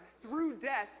another through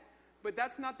death, but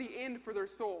that's not the end for their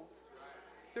soul.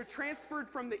 They're transferred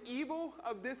from the evil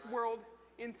of this world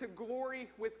into glory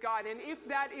with God. And if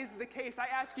that is the case, I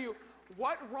ask you,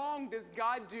 what wrong does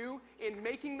God do in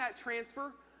making that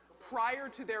transfer prior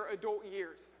to their adult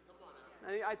years?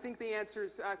 I think the answer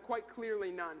is quite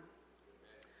clearly none.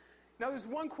 Now, there's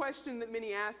one question that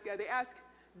many ask. They ask,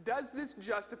 does this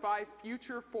justify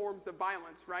future forms of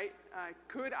violence, right?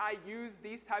 Could I use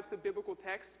these types of biblical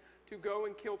texts to go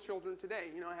and kill children today?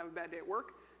 I have a bad day at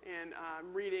work, and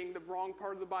I'm reading the wrong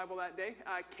part of the Bible that day.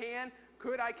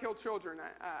 Could I kill children?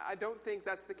 I don't think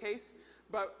that's the case,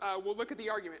 but we'll look at the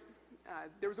argument.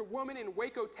 There was a woman in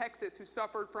Waco, Texas, who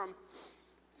suffered from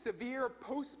severe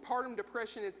postpartum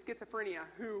depression and schizophrenia,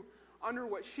 who, under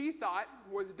what she thought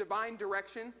was divine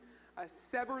direction,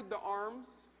 severed the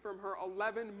arms from her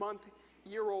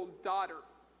 11-month-old daughter.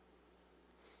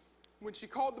 When she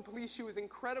called the police, she was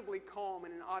incredibly calm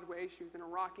in an odd way. She was in a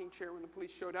rocking chair when the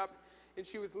police showed up, and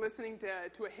she was listening to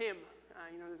a hymn.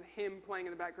 There's a hymn playing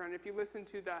in the background. If you listen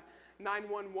to the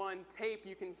 911 tape,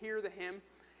 you can hear the hymn.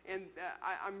 And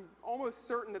I'm almost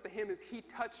certain that the hymn is "He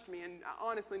Touched Me." And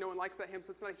honestly, no one likes that hymn,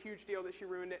 so it's not a huge deal that she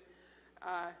ruined it.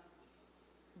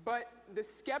 But the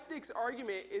skeptic's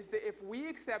argument is that if we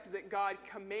accept that God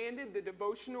commanded the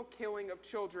devotional killing of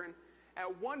children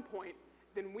at one point,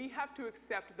 then we have to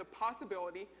accept the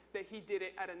possibility that he did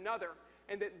it at another,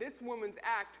 and that this woman's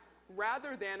act,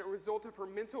 rather than a result of her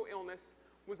mental illness,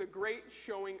 was a great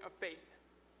showing of faith.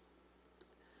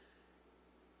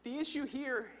 The issue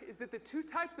here is that the two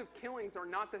types of killings are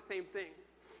not the same thing.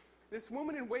 This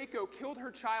woman in Waco killed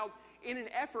her child in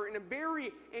a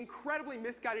very incredibly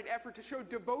misguided effort to show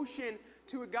devotion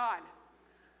to a God.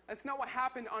 That's not what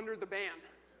happened under the ban.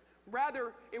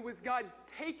 Rather, it was God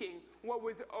taking what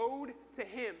was owed to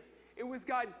him. It was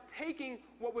God taking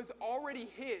what was already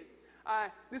his.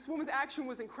 This woman's action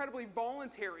was incredibly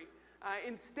voluntary.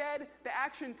 Instead, the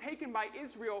action taken by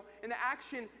Israel and the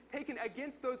action taken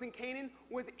against those in Canaan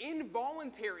was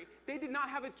involuntary. They did not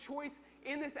have a choice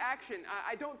in this action.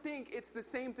 I don't think it's the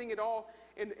same thing at all,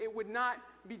 and it would not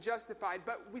be justified.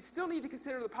 But we still need to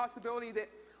consider the possibility that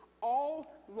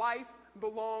all life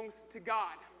belongs to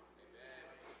God.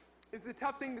 It's a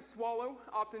tough thing to swallow,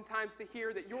 oftentimes, to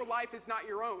hear that your life is not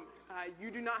your own.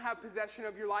 You do not have possession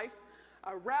of your life.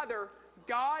 Rather,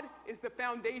 God is the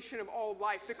foundation of all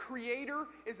life. The Creator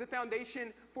is the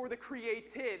foundation for the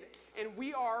created, and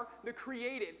we are the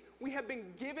created. We have been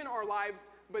given our lives,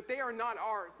 but they are not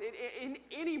ours. In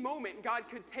any moment, God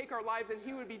could take our lives, and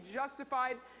he would be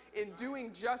justified in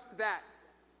doing just that.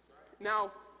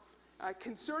 Now,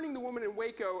 concerning the woman in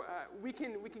Waco, we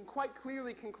can quite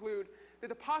clearly conclude that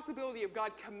the possibility of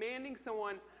God commanding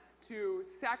someone to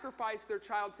sacrifice their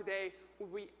child today will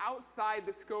be outside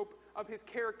the scope of his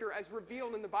character as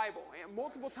revealed in the Bible. And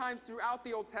multiple times throughout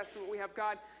the Old Testament, we have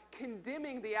God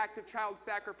condemning the act of child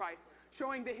sacrifice,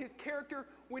 showing that his character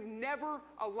would never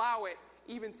allow it,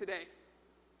 even today.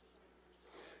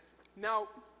 Now,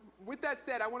 with that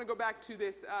said, I want to go back to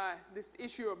this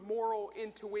issue of moral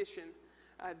intuition.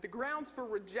 The grounds for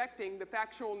rejecting the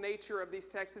factual nature of these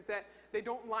texts is that they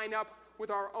don't line up with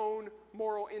our own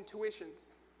moral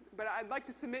intuitions. But I'd like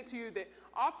to submit to you that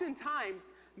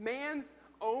oftentimes man's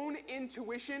own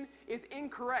intuition is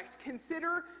incorrect.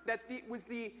 Consider that it was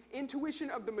the intuition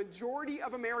of the majority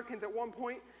of Americans at one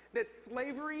point that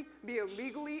slavery be a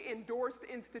legally endorsed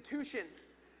institution.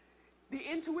 The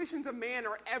intuitions of man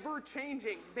are ever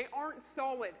changing. They aren't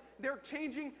solid. They're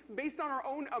changing based on our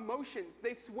own emotions.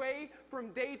 They sway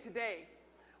from day to day.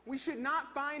 We should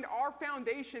not find our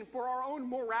foundation for our own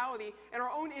morality and our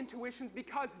own intuitions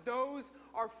because those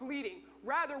are fleeting.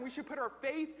 Rather, we should put our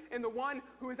faith in the one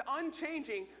who is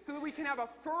unchanging so that we can have a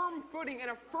firm footing and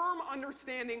a firm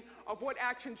understanding of what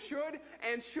action should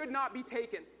and should not be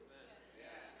taken.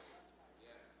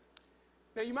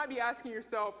 Now, you might be asking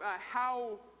yourself,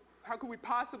 how could we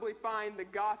possibly find the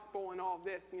gospel in all of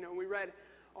this? You know, we read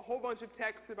a whole bunch of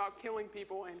texts about killing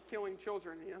people and killing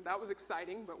children. You know, that was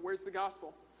exciting, but where's the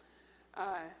gospel?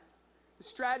 The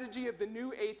strategy of the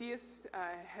new atheists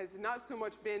has not so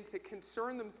much been to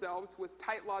concern themselves with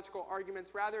tight logical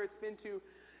arguments. Rather, it's been to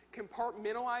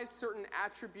compartmentalize certain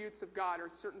attributes of God or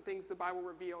certain things the Bible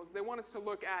reveals. They want us to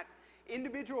look at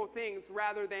individual things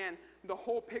rather than the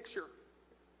whole picture.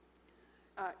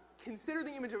 Consider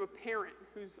the image of a parent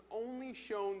who's only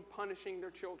shown punishing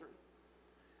their children.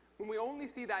 When we only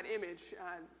see that image,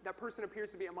 that person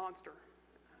appears to be a monster.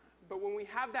 But when we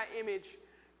have that image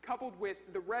coupled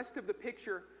with the rest of the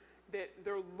picture, that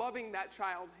they're loving that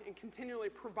child and continually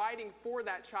providing for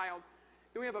that child,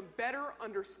 then we have a better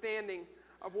understanding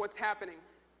of what's happening.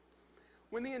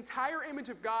 When the entire image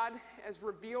of God as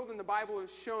revealed in the Bible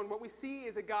is shown, what we see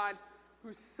is a God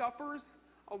who suffers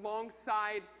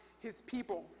alongside his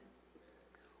people.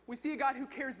 We see a God who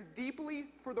cares deeply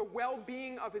for the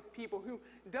well-being of his people, who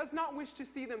does not wish to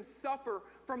see them suffer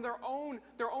from their own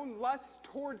lust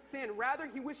towards sin. Rather,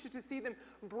 he wishes to see them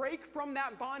break from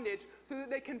that bondage so that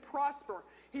they can prosper.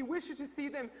 He wishes to see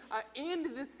them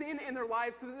end the sin in their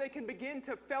lives so that they can begin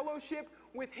to fellowship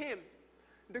with him.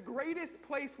 The greatest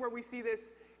place where we see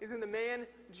this is in the man,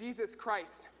 Jesus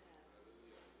Christ.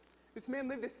 This man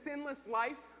lived a sinless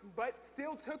life, but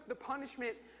still took the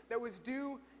punishment that was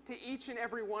due to each and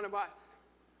every one of us.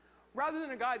 Rather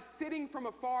than a God sitting from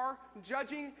afar,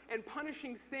 judging and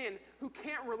punishing sin, who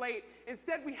can't relate,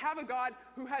 instead we have a God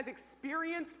who has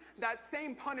experienced that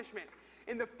same punishment.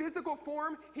 In the physical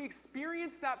form, he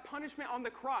experienced that punishment on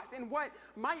the cross in what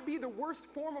might be the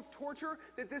worst form of torture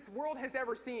that this world has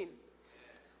ever seen.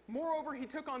 Moreover, he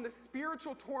took on the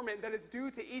spiritual torment that is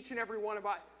due to each and every one of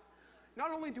us.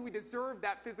 Not only do we deserve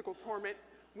that physical torment,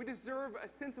 we deserve a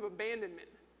sense of abandonment.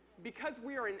 Because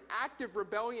we are in active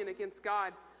rebellion against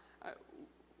God,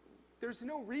 there's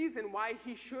no reason why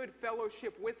he should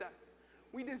fellowship with us.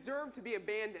 We deserve to be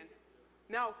abandoned.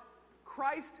 Now,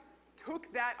 Christ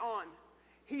took that on.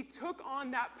 He took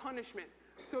on that punishment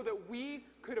so that we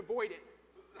could avoid it.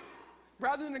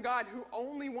 Rather than a God who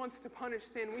only wants to punish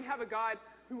sin, we have a God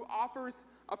who offers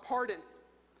a pardon.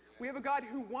 We have a God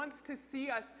who wants to see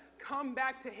us come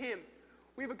back to him.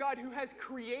 We have a God who has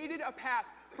created a path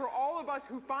for all of us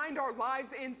who find our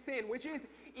lives in sin, which is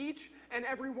each and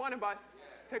every one of us,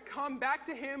 to come back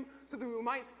to him so that we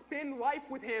might spend life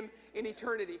with him in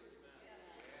eternity.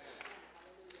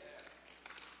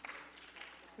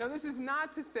 Now, this is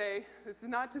not to say,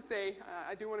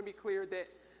 I do want to be clear that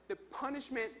the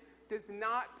punishment does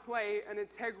not play an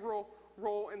integral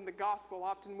role in the gospel.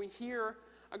 Often we hear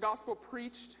a gospel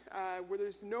preached where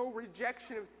there's no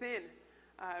rejection of sin.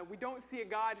 We don't see a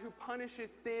God who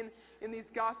punishes sin in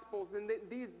these gospels. And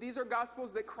these are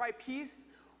gospels that cry peace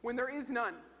when there is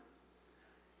none.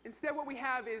 Instead, what we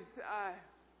have is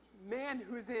a man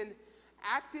who's in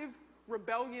active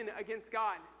rebellion against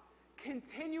God,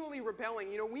 continually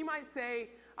rebelling. You know, we might say,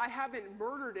 I haven't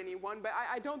murdered anyone, but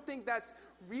I don't think that's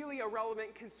really a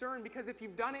relevant concern, because if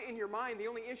you've done it in your mind, the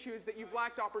only issue is that you've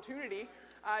lacked opportunity,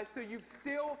 so you've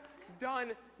still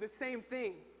done the same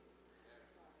thing.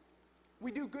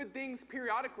 We do good things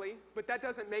periodically, but that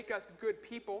doesn't make us good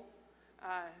people.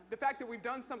 The fact that we've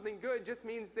done something good just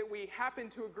means that we happen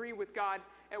to agree with God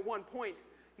at one point,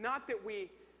 not that we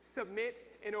submit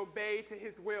and obey to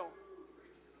his will.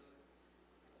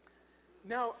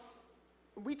 Now,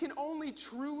 we can only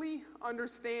truly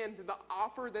understand the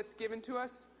offer that's given to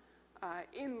us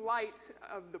in light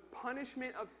of the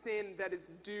punishment of sin that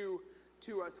is due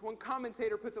to us. One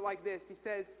commentator puts it like this. He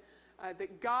says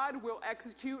that God will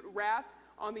execute wrath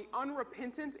on the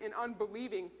unrepentant and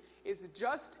unbelieving is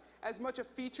just as much a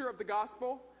feature of the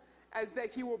gospel as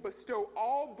that he will bestow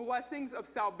all blessings of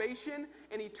salvation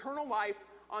and eternal life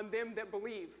on them that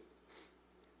believe.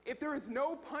 If there is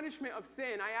no punishment of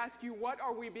sin, I ask you, what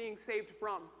are we being saved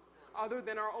from other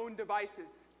than our own devices?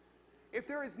 If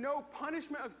there is no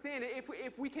punishment of sin,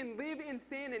 if we can live in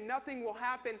sin and nothing will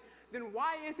happen, then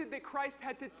why is it that Christ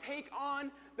had to take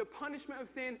on the punishment of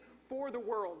sin for the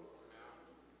world?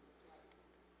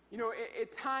 You know,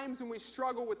 at times when we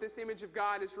struggle with this image of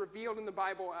God as revealed in the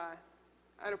Bible,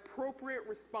 an appropriate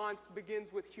response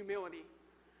begins with humility.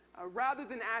 Rather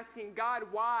than asking God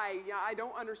why, I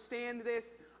don't understand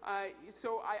this,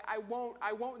 so I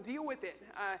won't deal with it.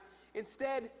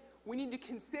 Instead, we need to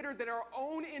consider that our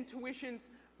own intuitions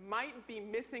might be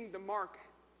missing the mark.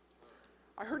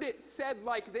 I heard it said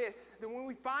like this, that when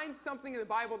we find something in the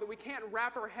Bible that we can't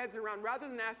wrap our heads around, rather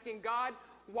than asking God,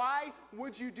 why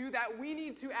would you do that, we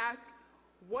need to ask,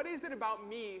 what is it about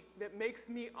me that makes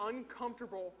me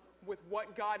uncomfortable with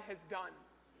what God has done?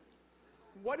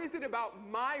 What is it about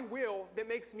my will that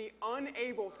makes me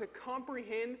unable to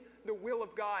comprehend the will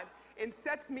of God and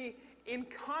sets me in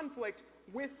conflict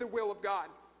with the will of God?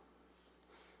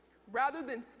 Rather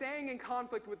than staying in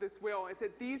conflict with this will, it's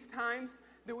at these times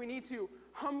that we need to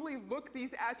humbly look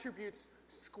these attributes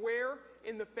square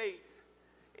in the face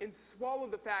and swallow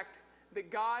the fact that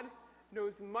God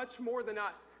knows much more than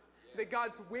us, that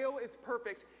God's will is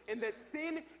perfect, and that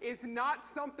sin is not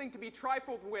something to be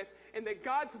trifled with, and that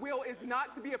God's will is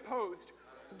not to be opposed.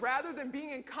 Rather than being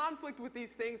in conflict with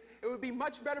these things, it would be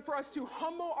much better for us to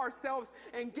humble ourselves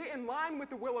and get in line with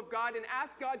the will of God and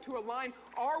ask God to align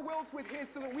our wills with his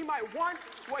so that we might want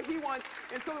what he wants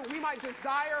and so that we might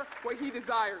desire what he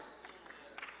desires.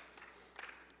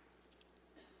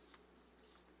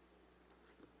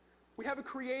 We have a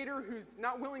creator who's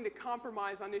not willing to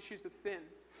compromise on issues of sin.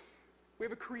 We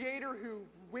have a creator who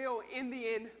will, in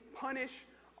the end, punish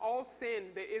all sin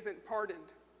that isn't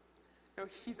pardoned. Now,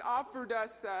 he's offered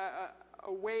us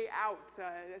a way out,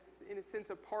 in a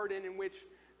sense of pardon, in which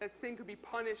that sin could be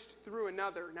punished through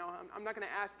another. Now, I'm not going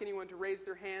to ask anyone to raise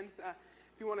their hands.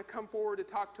 If you want to come forward to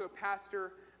talk to a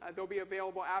pastor, they'll be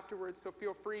available afterwards, so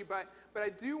feel free. But I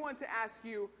do want to ask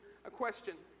you a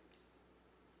question.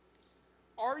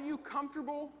 Are you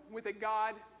comfortable with a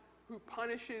God who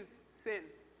punishes sin?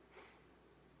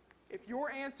 If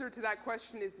your answer to that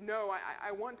question is no,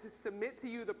 I want to submit to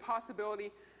you the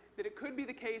possibility that it could be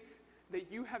the case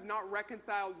that you have not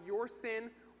reconciled your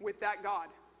sin with that God.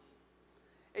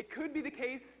 It could be the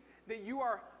case that you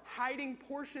are hiding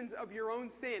portions of your own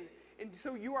sin, and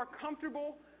so you are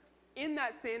comfortable in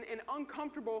that sin and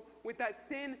uncomfortable with that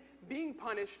sin being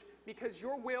punished because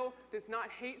your will does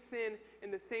not hate sin in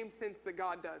the same sense that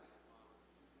God does.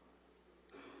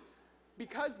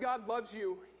 Because God loves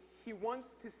you, he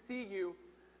wants to see you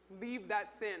leave that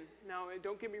sin. Now,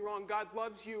 don't get me wrong, God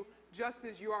loves you just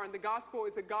as you are, and the gospel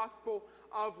is a gospel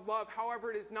of love.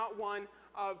 However, it is not one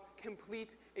of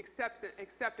complete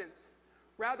acceptance.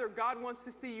 Rather, God wants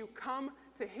to see you come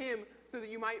to him so that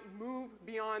you might move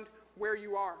beyond where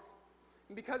you are.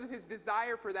 And because of his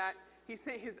desire for that, he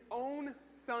sent his own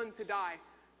son to die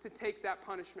to take that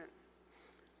punishment.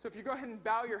 So if you go ahead and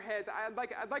bow your heads, I'd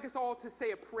like us all to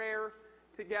say a prayer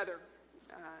together.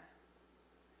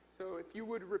 So if you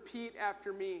would repeat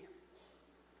after me.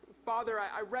 Father,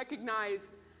 I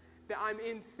recognize that I'm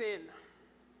in sin.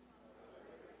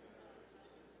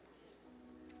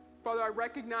 Father, I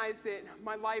recognize that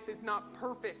my life is not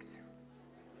perfect.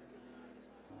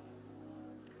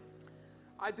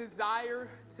 I desire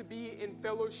to be in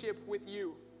fellowship with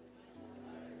you.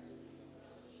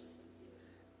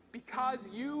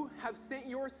 Because you have sent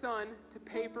your Son to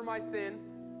pay for my sin,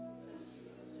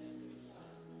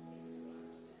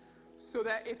 so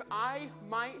that if I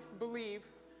might believe,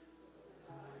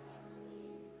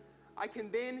 I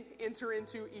can then enter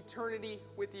into eternity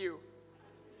with you.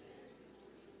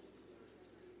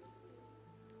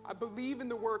 I believe in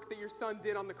the work that your Son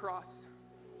did on the cross.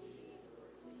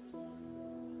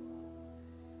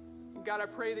 And God, I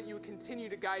pray that you would continue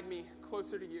to guide me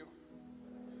closer to you.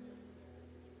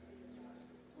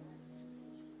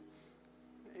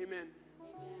 Amen.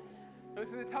 Now,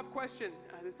 this is a tough question.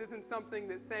 This isn't something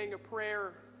that saying a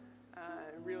prayer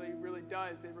really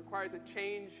does. It requires a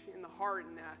change in the heart,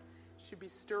 and that should be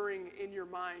stirring in your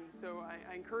mind. So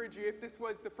I encourage you, if this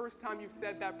was the first time you've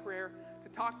said that prayer, to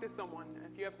talk to someone.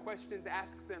 If you have questions,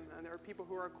 ask them. There are people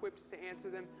who are equipped to answer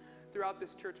them throughout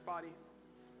this church body.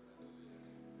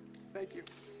 Thank you.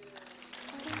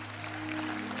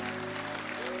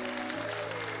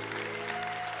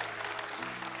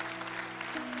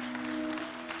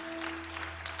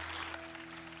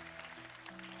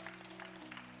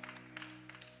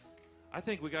 I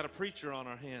think we got a preacher on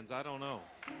our hands. I don't know.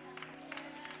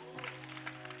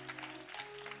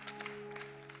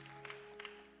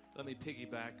 Let me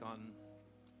piggyback on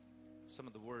some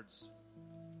of the words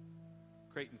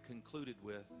Creighton concluded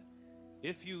with.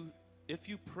 If you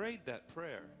prayed that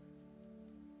prayer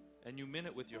and you meant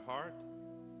it with your heart,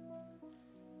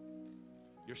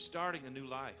 you're starting a new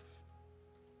life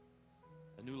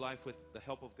with the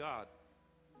help of God,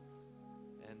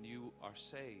 and you are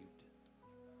saved.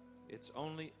 It's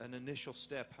only an initial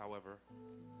step, however,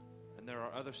 and there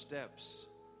are other steps.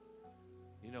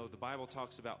 You know, the Bible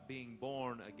talks about being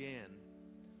born again.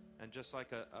 And just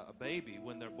like a baby,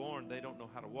 when they're born, they don't know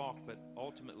how to walk, but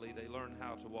ultimately they learn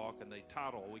how to walk and they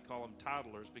toddle. We call them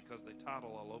toddlers because they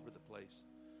toddle all over the place.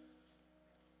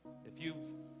 If you've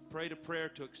prayed a prayer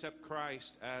to accept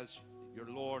Christ as your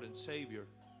Lord and Savior,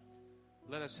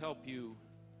 let us help you.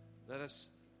 Let us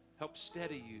help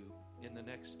steady you in the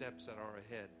next steps that are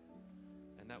ahead.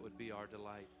 And that would be our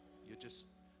delight. You just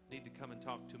need to come and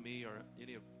talk to me or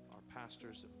any of our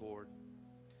pastors and board.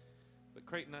 But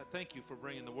Creighton, I thank you for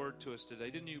bringing the word to us today.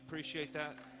 Didn't you appreciate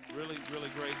that? Really, really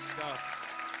great stuff.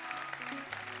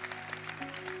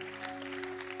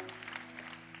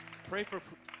 Pray for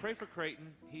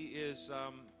Creighton. He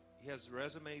has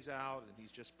resumes out, and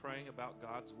he's just praying about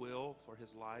God's will for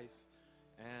his life.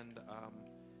 And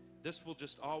this will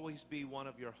just always be one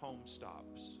of your home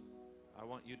stops. I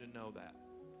want you to know that.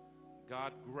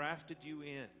 God grafted you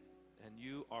in, and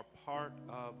you are part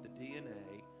of the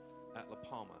DNA at La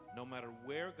Palma. No matter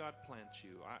where God plants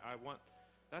you,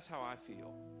 that's how I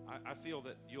feel. I feel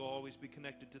that you'll always be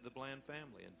connected to the Bland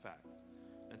family, in fact.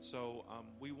 And so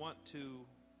we want to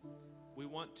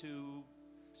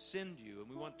send you, and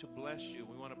we want to bless you.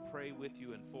 We want to pray with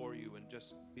you and for you and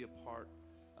just be a part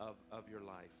of your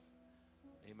life.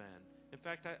 Amen. In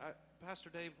fact, Pastor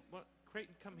Dave,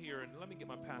 Creighton, come here and let me get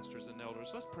my pastors and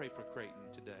elders. Let's pray for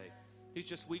Creighton today. He's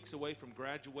just weeks away from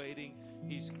graduating.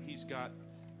 He's got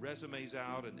resumes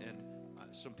out, and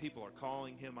some people are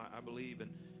calling him, I believe,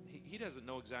 and he doesn't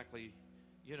know exactly,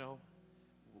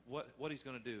 what he's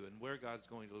going to do and where God's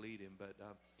going to lead him. But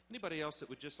anybody else that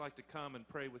would just like to come and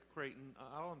pray with Creighton,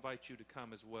 I'll invite you to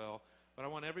come as well. But I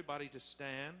want everybody to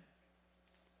stand.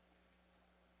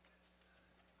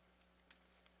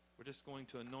 We're just going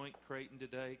to anoint Creighton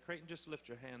today. Creighton, just lift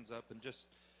your hands up and just,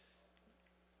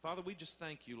 Father, we just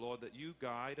thank you, Lord, that you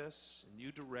guide us and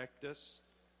you direct us.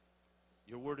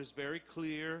 Your word is very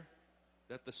clear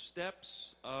that the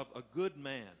steps of a good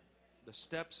man, the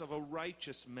steps of a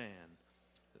righteous man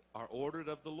are ordered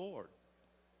of the Lord,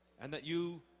 and that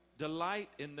you delight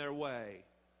in their way.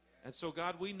 And so,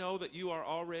 God, we know that you are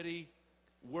already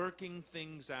working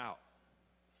things out,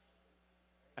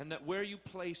 and that where you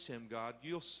place him, God,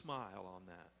 you'll smile on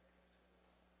that.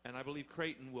 And I believe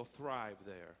Creighton will thrive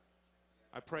there.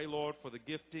 I pray, Lord, for the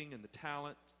gifting and the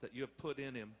talent that you have put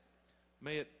in him.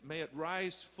 May it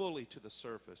rise fully to the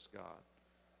surface, God.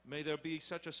 May there be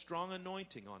such a strong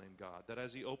anointing on him, God, that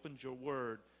as he opens your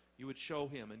word, you would show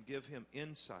him and give him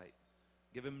insight,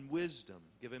 give him wisdom,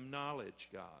 give him knowledge,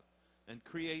 God, and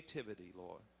creativity,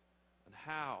 Lord, and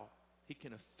how he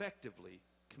can effectively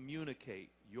communicate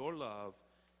your love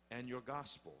and your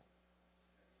gospel.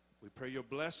 We pray your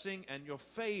blessing and your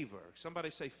favor. Somebody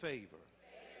say favor.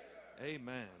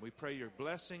 Amen. We pray your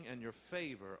blessing and your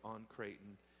favor on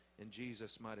Creighton in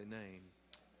Jesus' mighty name.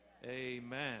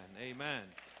 Amen. Amen.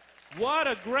 What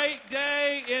a great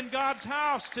day in God's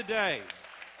house today.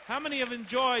 How many have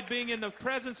enjoyed being in the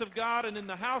presence of God and in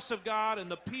the house of God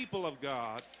and the people of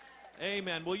God?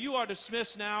 Amen. Well, you are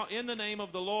dismissed now in the name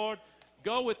of the Lord.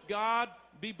 Go with God,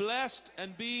 be blessed,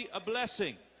 and be a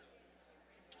blessing.